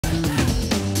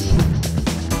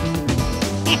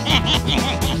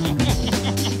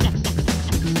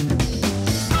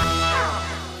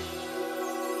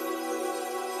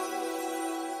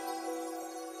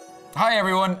Hi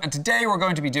everyone, and today we're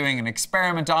going to be doing an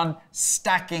experiment on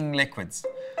stacking liquids.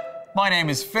 My name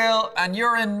is Phil, and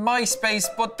you're in my space,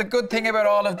 but the good thing about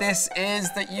all of this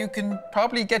is that you can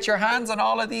probably get your hands on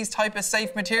all of these type of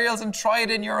safe materials and try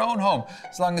it in your own home,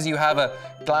 as long as you have a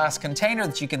glass container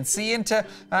that you can see into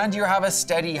and you have a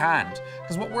steady hand.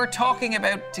 Because what we're talking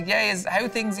about today is how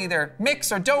things either mix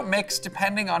or don't mix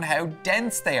depending on how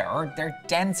dense they are, or their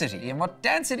density. And what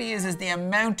density is the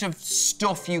amount of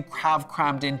stuff you have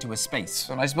crammed into a space.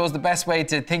 And I suppose the best way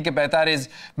to think about that is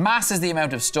mass is the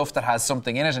amount of stuff that has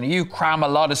something in it, and you cram a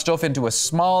lot of stuff into a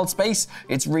small space,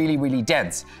 it's really, really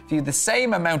dense. If you have the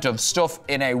same amount of stuff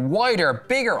in a wider,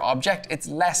 bigger object, it's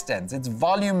less dense. Its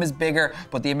volume is bigger,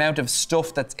 but the amount of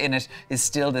stuff that's in it is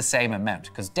still the same amount,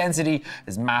 because density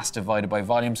is mass divided by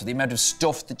volume. So the amount of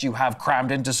stuff that you have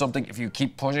crammed into something, if you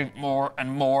keep putting more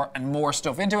and more and more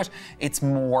stuff into it, it's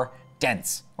more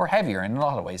dense, or heavier in a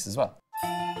lot of ways as well.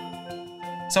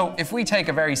 So if we take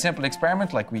a very simple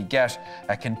experiment, like we get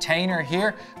a container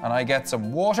here, and I get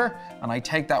some water, and I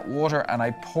take that water and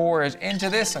I pour it into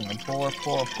this, and I pour,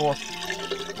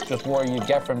 just water you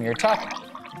get from your tap,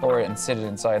 pour it and sit it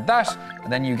inside that, and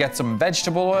then you get some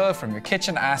vegetable oil from your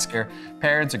kitchen, ask your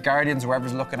parents or guardians,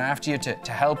 whoever's looking after you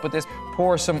to help with this,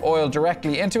 pour some oil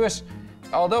directly into it.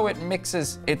 Although it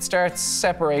mixes, it starts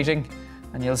separating,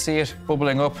 and you'll see it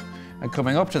bubbling up and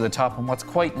coming up to the top, and what's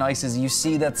quite nice is you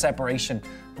see that separation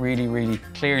really, really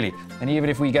clearly. And even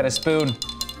if we get a spoon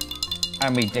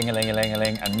and we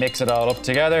ding-a-ling-a-ling-a-ling and mix it all up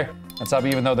together, and so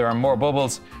even though there are more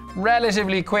bubbles,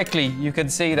 relatively quickly you can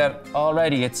see that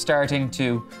already it's starting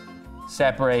to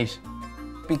separate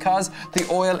because the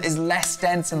oil is less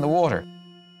dense in the water.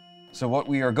 So what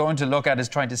we are going to look at is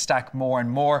trying to stack more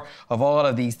and more of all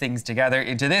of these things together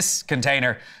into this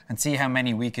container and see how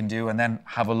many we can do, and then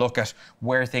have a look at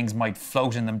where things might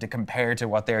float in them to compare to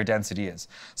what their density is.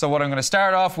 So what I'm going to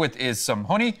start off with is some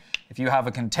honey. If you have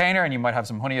a container and you might have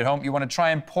some honey at home, you want to try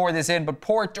and pour this in, but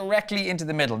pour it directly into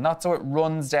the middle, not so it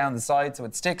runs down the side so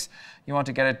it sticks. You want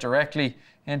to get it directly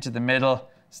into the middle.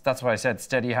 So that's why I said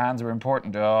steady hands are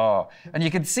important. Oh. And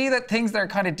you can see that things that are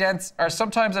kind of dense are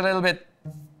sometimes a little bit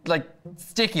like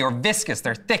sticky or viscous.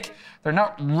 They're thick, they're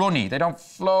not runny, they don't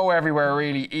flow everywhere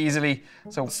really easily,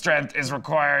 so strength is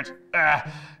required.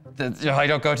 I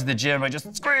don't go to the gym, I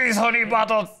just squeeze honey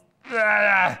bottles.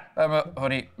 I'm a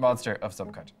honey monster of some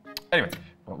kind. Anyway,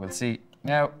 what we'll see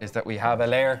now is that we have a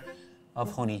layer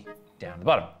of honey down the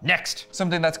bottom. Next,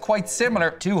 something that's quite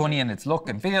similar to honey in its look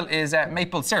and feel is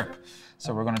maple syrup.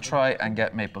 So we're going to try and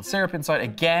get maple syrup inside,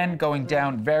 again going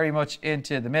down very much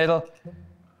into the middle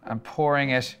and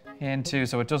pouring it into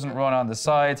so it doesn't run on the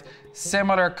sides.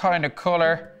 Similar kind of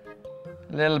color,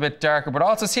 a little bit darker, but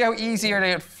also see how easier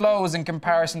it flows in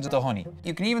comparison to the honey.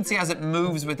 You can even see as it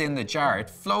moves within the jar, it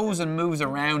flows and moves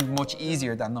around much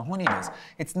easier than the honey does.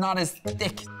 It's not as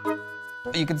thick.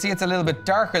 You can see it's a little bit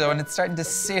darker though, and it's starting to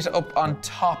sit up on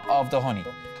top of the honey.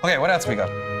 Okay, what else we got?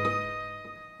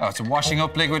 Oh, it's a washing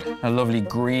up liquid, a lovely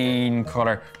green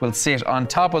color. Will sit on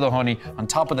top of the honey, on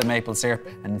top of the maple syrup,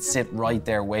 and sit right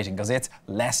there waiting, because it's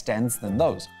less dense than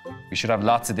those. We should have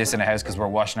lots of this in the house because we're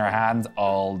washing our hands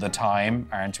all the time,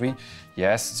 aren't we?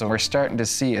 Yes, so we're starting to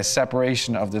see a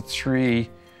separation of the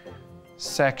three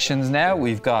sections now.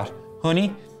 We've got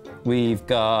honey, we've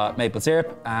got maple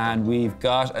syrup, and we've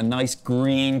got a nice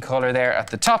green color there at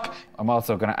the top. I'm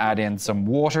also going to add in some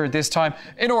water this time,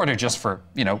 in order just for,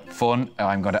 fun.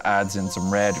 I'm going to add in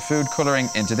some red food coloring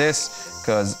into this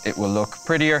because it will look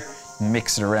prettier.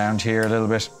 Mix it around here a little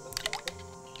bit.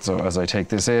 So as I take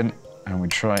this in, and we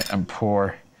try and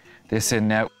pour this in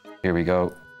now. Here we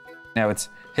go. Now it's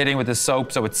hitting with the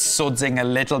soap, so it's sudsing a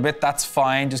little bit. That's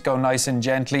fine, just go nice and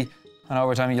gently. And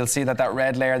over time, you'll see that that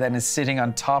red layer then is sitting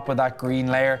on top of that green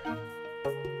layer.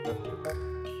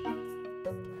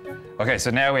 Okay,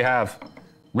 so now we have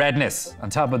redness on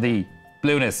top of the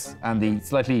blueness, and the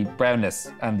slightly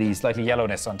brownness, and the slightly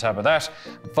yellowness on top of that.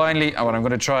 And finally, what I'm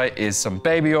going to try is some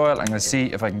baby oil. I'm going to see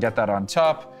if I can get that on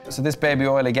top. So this baby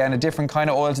oil, again, a different kind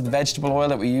of oil to the vegetable oil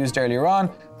that we used earlier on.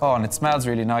 Oh, and it smells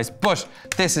really nice, but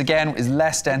this again is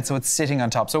less dense, so it's sitting on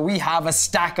top. So we have a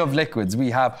stack of liquids. We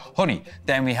have honey,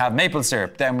 then we have maple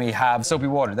syrup, then we have soapy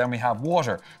water, then we have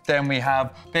water, then we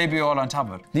have baby oil on top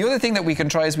of it. The other thing that we can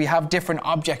try is we have different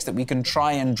objects that we can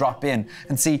try and drop in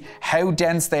and see how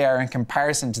dense they are in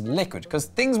comparison to the liquid, because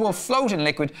things will float in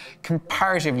liquid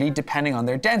comparatively depending on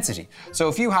their density. So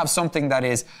if you have something that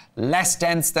is less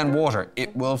dense than water,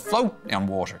 it will float in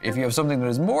water. If you have something that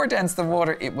is more dense than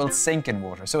water, it will sink in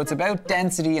water. So it's about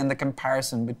density and the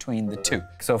comparison between the two.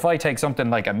 So if I take something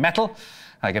like a metal,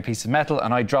 like a piece of metal,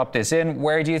 and I drop this in,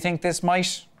 where do you think this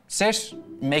might sit,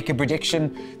 make a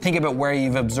prediction, think about where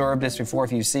you've observed this before.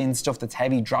 If you've seen stuff that's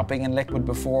heavy dropping in liquid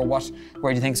before, where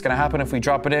do you think is gonna happen? If we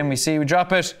drop it in, we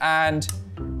drop it, and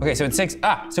okay, so it's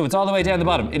so it's all the way down the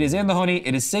bottom. It is in the honey,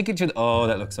 it is sinking to oh,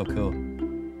 that looks so cool.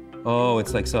 Oh,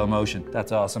 it's like slow motion,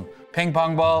 that's awesome. Ping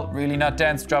pong ball, really not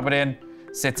dense, drop it in,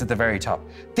 sits at the very top.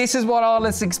 This is what all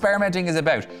this experimenting is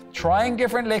about. Trying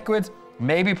different liquids,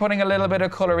 maybe putting a little bit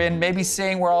of color in, maybe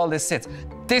seeing where all this sits.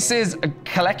 This is a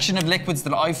collection of liquids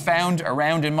that I've found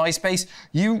around in my space.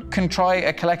 You can try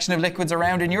a collection of liquids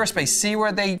around in your space. See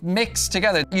where they mix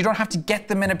together. You don't have to get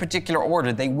them in a particular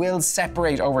order. They will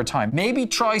separate over time. Maybe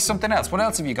try something else. What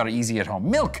else have you got easy at home?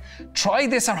 Milk. Try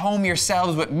this at home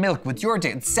yourselves with milk, with your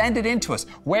data. Send it in to us.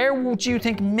 Where would you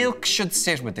think milk should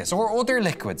sit with this, or other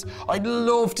liquids? I'd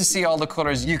love to see all the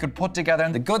colors you could put together.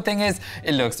 And the good thing is,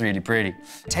 it looks really pretty.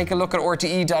 Take a look at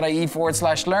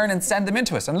rte.ie/learn and send them in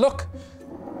to us. And look,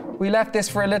 we left this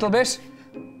for a little bit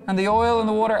and the oil and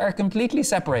the water are completely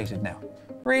separated now.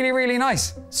 Really, really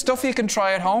nice. Stuff you can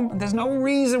try at home, and there's no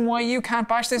reason why you can't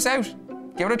bash this out.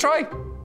 Give it a try.